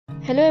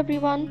Hello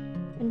everyone,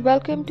 and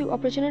welcome to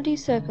Opportunity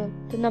Circle,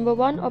 the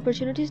 #1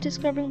 opportunities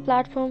discovering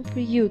platform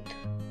for youth.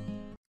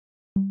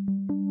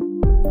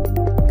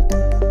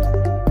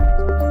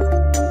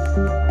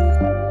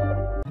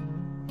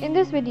 In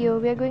this video,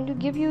 we are going to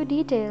give you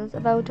details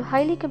about a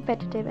highly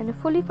competitive and a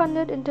fully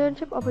funded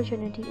internship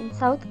opportunity in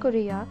South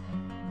Korea,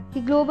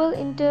 the Global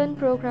Intern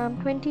Program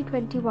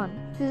 2021.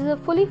 This is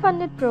a fully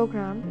funded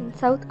program in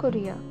South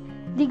Korea.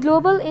 The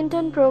Global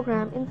Intern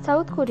Program in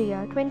South Korea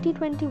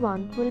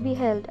 2021 will be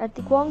held at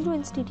the Gwangju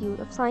Institute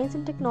of Science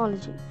and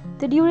Technology.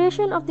 The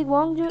duration of the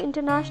Gwangju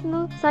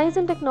International Science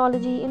and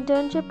Technology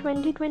Internship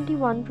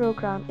 2021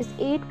 program is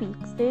 8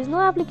 weeks. There is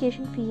no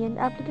application fee and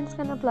applicants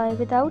can apply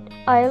without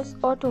IELTS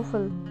or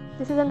TOEFL.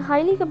 This is a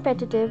highly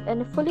competitive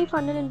and a fully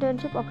funded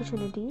internship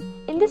opportunity.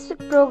 In this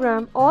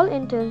program, all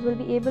interns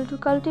will be able to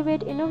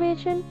cultivate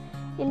innovation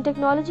in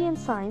technology and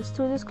science.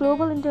 Through this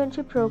Global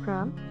Internship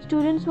Program,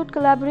 students would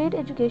collaborate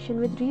education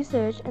with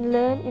research and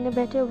learn in a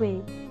better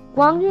way.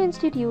 Gwangju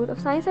Institute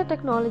of Science and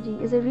Technology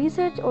is a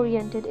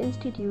research-oriented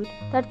institute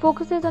that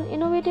focuses on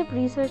innovative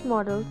research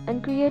models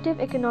and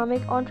creative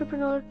economic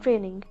entrepreneurial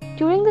training.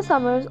 During the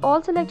summers,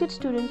 all selected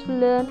students will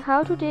learn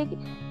how to take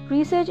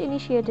research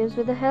initiatives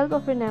with the help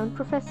of renowned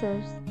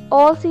professors.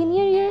 All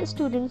senior year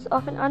students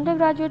of an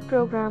undergraduate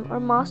program or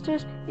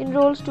master's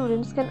enrolled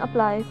students can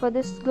apply for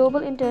this Global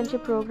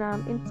Internship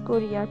Program in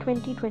Korea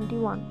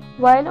 2021.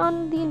 While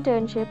on the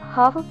internship,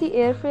 half of the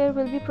airfare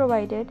will be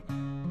provided.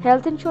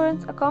 Health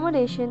insurance,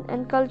 accommodation,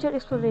 and culture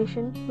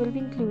exploration will be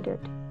included.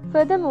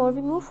 Furthermore,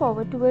 we move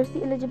forward towards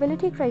the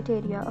eligibility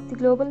criteria of the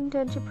Global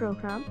Internship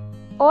Program.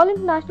 All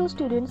international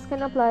students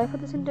can apply for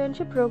this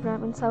internship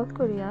program in South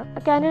Korea.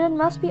 A candidate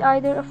must be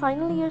either a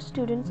final year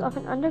student of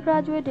an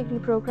undergraduate degree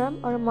program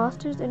or a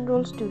master's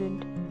enrolled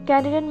student.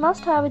 Candidate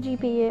must have a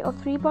GPA of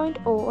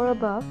 3.0 or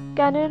above.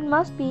 Candidate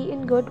must be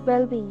in good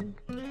well-being.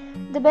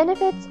 The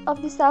benefits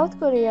of the South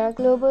Korea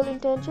Global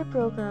Internship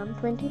Program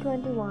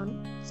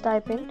 2021: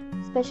 stipend,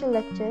 special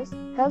lectures,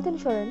 health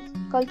insurance,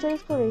 culture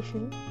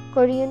exploration,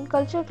 Korean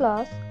culture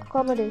class,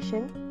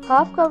 accommodation,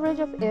 half coverage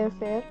of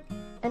airfare,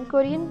 and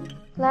Korean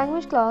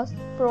language class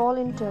for all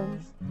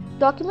interns.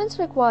 Documents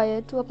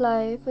required to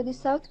apply for the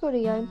South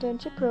Korea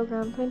Internship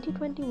Program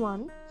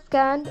 2021: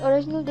 scanned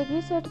original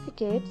degree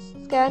certificates,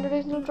 scanned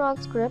original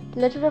transcript,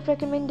 letter of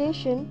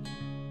recommendation,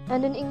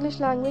 and an English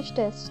language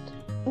test.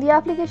 The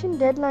application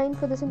deadline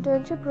for this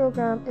internship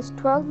program is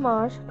 12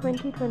 March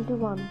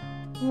 2021.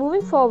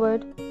 Moving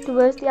forward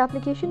towards the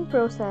application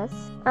process,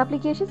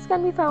 applications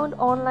can be found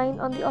online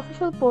on the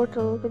official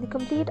portal with a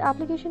complete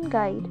application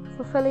guide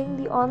for filling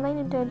the online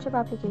internship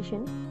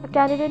application. A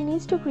candidate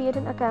needs to create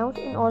an account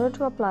in order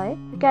to apply.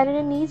 The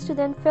candidate needs to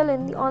then fill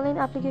in the online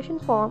application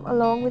form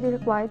along with the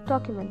required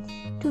documents.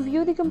 To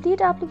view the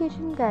complete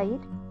application guide,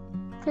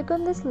 click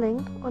on this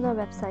link on our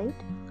website.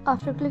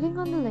 After clicking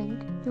on the link,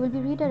 you will be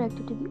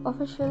redirected to the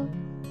official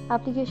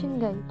application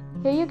guide.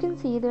 Here you can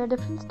see there are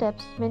different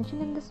steps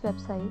mentioned in this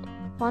website.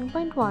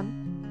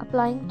 1.1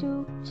 Applying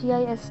to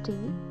GIST.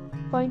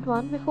 Point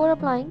 1 Before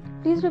applying,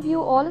 please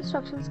review all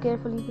instructions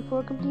carefully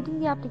before completing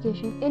the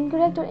application.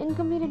 Incorrect or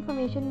incomplete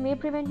information may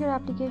prevent your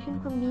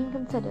application from being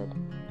considered.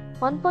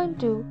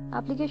 1.2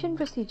 Application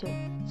Procedure.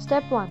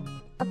 Step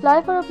 1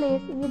 Apply for a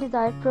place in your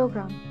desired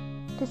program.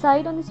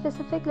 Decide on the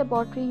specific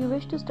laboratory you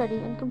wish to study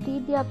and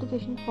complete the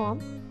application form.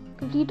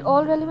 Complete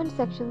all relevant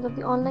sections of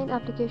the online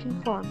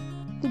application form.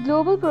 The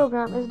global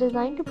program is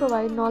designed to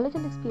provide knowledge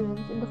and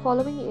experience in the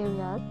following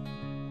areas: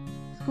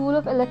 School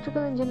of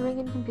Electrical Engineering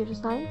and Computer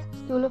Science,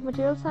 School of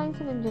Material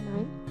Science and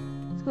Engineering,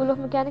 School of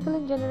Mechanical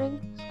Engineering,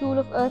 School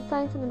of Earth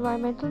Science and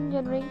Environmental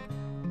Engineering,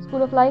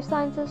 School of Life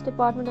Sciences,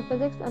 Department of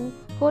Physics and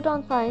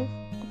Photon Science,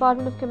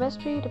 Department of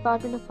Chemistry,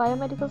 Department of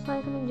Biomedical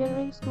Science and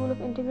Engineering, School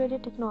of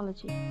Integrated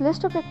Technology.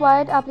 List of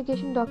required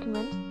application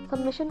documents: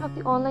 submission of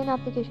the online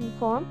application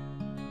form,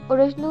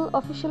 original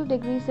official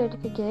degree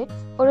certificates,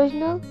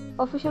 original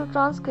official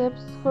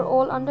transcripts for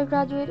all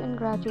undergraduate and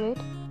graduate,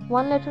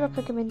 one letter of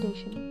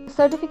recommendation, a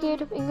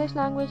certificate of English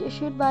language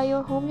issued by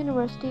your home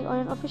university, or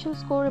an official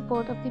score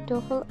report of the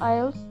TOEFL,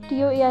 IELTS,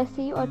 TOEIC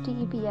or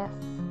TEPS.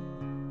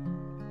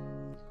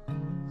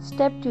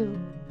 Step 2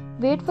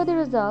 Wait for the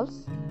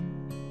results.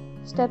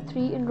 Step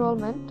 3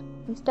 Enrollment,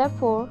 and Step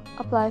 4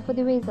 Apply for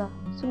the visa.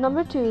 So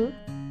number 2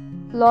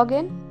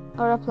 Login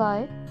or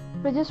apply,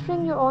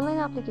 registering your online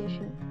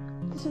application.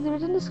 This is the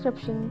written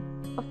description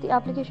of the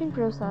application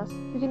process.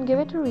 You can give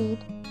it a read,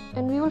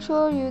 and we will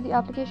show you the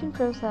application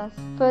process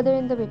further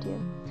in the video.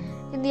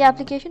 In the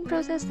application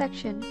process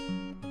section,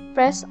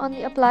 press on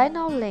the Apply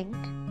Now link.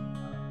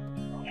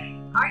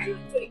 Are you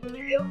enjoying the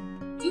video?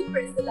 Do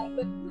press the like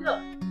button below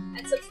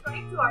and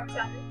subscribe to our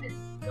channel, and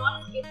do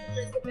not forget to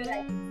press the bell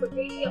icon for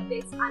daily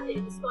updates and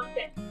latest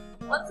content.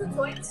 Also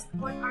join us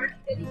on our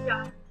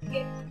Telegram to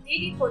get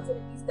daily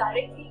opportunities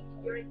directly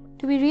in your inbox.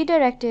 To be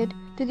redirected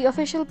to the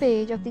official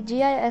page of the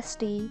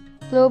GIST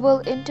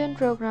Global Intern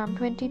Program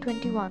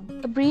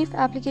 2021. A brief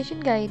application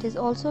guide is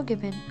also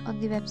given on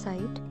the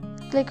website.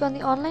 Click on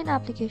the online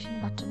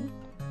application button.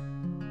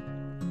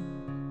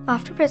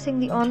 After pressing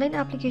the online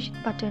application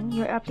button,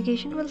 your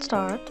application will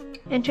start.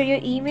 enter your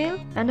email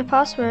and a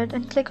password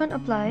and click on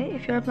apply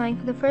if you're applying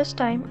for the first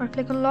time, or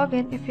click on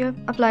login if you've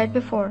applied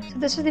before. So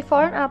this is the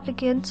foreign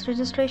applicants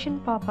registration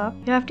pop-up.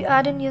 You have to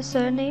add in your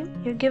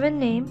surname, your given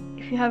name,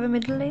 if you have a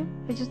middle name,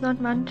 which is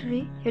not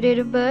mandatory, your date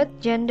of birth,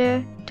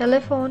 gender,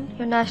 telephone,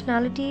 your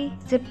nationality,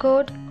 zip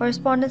code,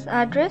 correspondence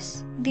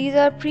address. These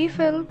are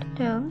pre-filled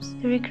terms: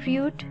 the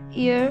recruit,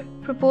 year,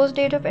 proposed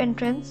date of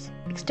entrance,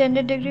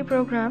 extended degree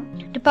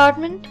program,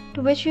 department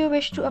to which you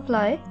wish to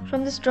apply.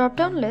 From this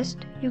drop-down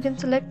list, you can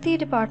select the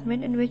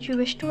department in which you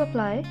wish to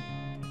apply,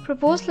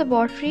 proposed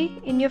laboratory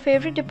in your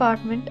favorite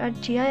department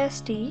at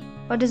GIST,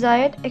 or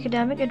desired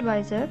academic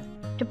advisor,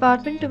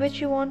 department to which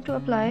you want to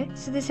apply.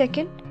 This is the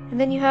second. And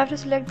then you have to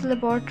select the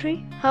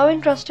laboratory. How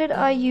interested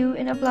are you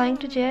in applying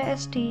to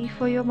JIST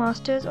for your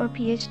master's or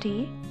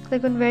PhD?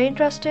 Click on very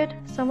interested,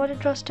 somewhat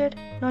interested,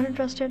 not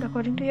interested,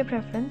 according to your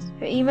preference.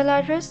 Your email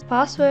address,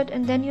 password,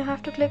 and then you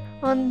have to click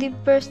on the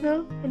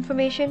personal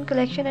information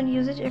collection and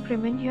usage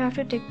agreement. You have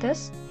to tick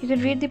this. You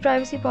can read the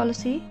privacy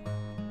policy.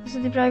 This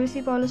is the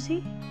privacy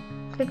policy.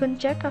 Click on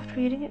check after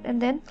reading it, and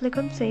then click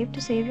on save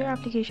to save your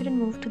application and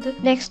move to the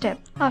next step.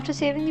 After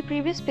saving the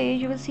previous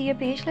page, you will see a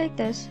page like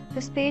this.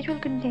 This page will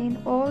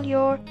contain all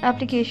your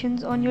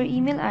applications on your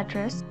email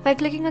address. By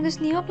clicking on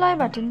this new apply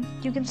button,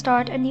 you can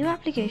start a new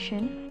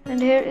application,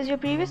 and here is your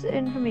previous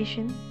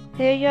information.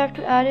 Here you have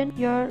to add in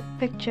your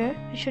picture.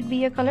 It should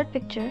be a colored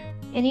picture.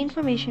 Any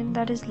information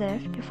that is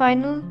left, your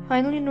final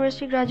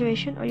university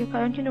graduation or your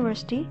current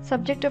university,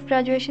 subject of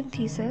graduation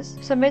thesis.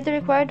 To submit the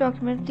required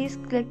document, please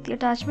click the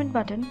attachment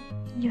button.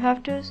 You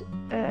have to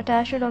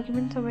attach your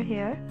documents over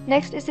here.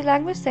 Next is the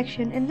language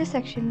section. In this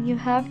section, you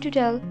have to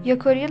tell your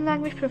Korean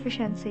language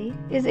proficiency.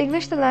 Is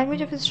English the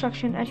language of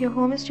instruction at your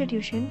home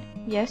institution?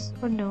 Yes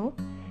or no.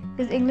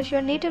 Is English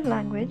your native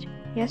language?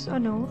 Yes or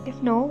no.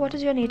 If no, what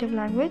is your native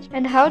language?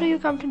 And how do you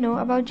come to know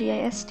about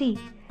GIST?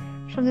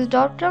 From this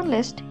drop-down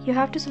list, you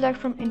have to select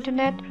from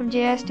internet, from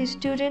GIST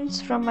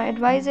students, from my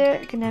advisor,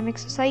 academic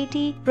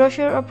society,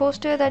 brochure or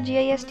poster that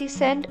GIST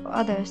sent, or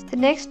others. The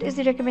next is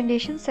the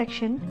recommendation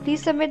section.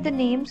 Please submit the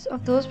names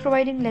of those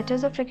providing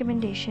letters of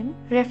recommendation.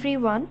 Referee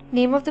 1,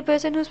 name of the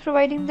person who's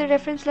providing the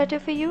reference letter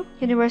for you,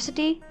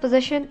 university,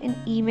 position in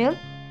email.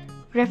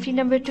 Referee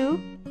number 2,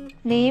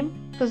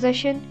 name,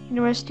 position,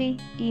 university,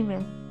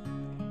 email.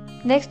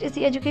 Next is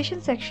the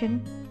education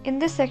section. In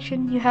this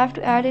section, you have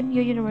to add in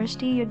your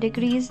university, your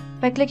degrees.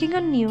 By clicking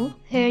on new,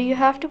 here you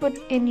have to put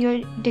in your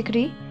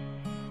degree,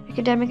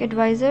 academic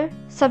advisor,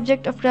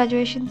 subject of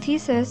graduation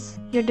thesis,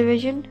 your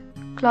division,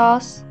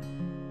 class,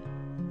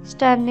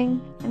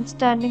 standing, and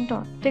standing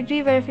taught.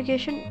 Degree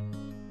verification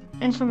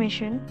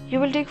information. You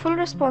will take full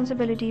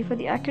responsibility for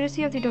the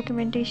accuracy of the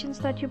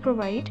documentations that you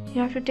provide.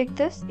 You have to tick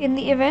this. In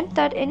the event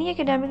that any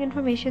academic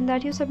information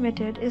that you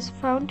submitted is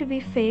found to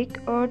be fake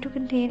or to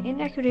contain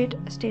inaccurate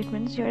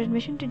statements, your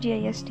admission to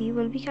GIST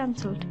will be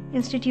cancelled.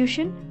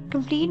 Institution,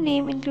 complete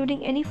name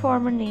including any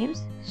former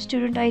names,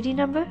 student ID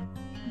number,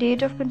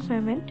 date of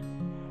conferment,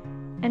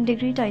 and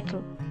degree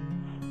title.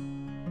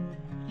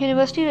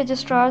 University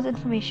registrar's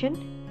information,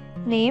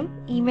 name,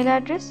 email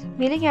address,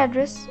 mailing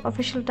address,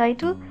 official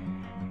title,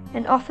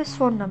 and office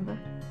phone number.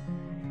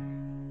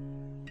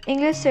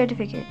 English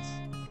certificates.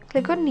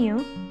 Click on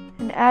new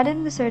and add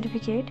in the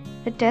certificate,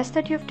 the test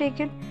that you have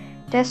taken,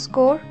 test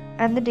score,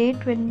 and the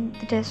date when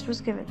the test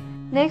was given.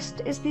 Next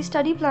is the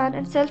study plan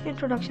and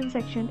self-introduction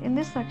section. In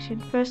this section,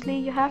 firstly,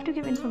 you have to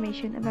give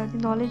information about the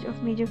knowledge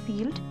of major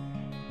field,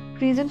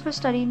 reason for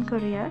study in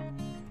Korea,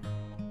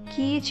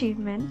 key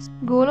achievements,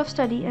 goal of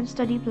study and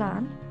study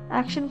plan,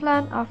 action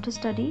plan after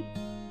study,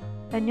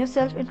 and your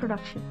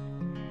self-introduction.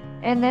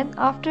 And then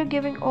after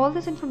giving all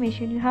this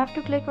information, you have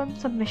to click on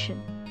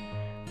submission.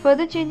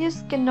 Further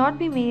changes cannot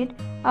be made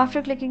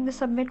after clicking the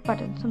submit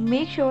button, so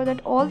make sure that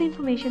all the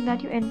information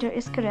that you enter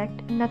is correct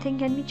and nothing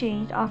can be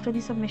changed after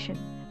the submission.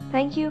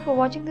 Thank you for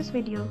watching this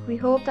video. We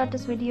hope that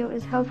this video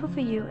is helpful for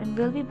you, and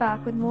we'll be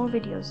back with more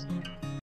videos.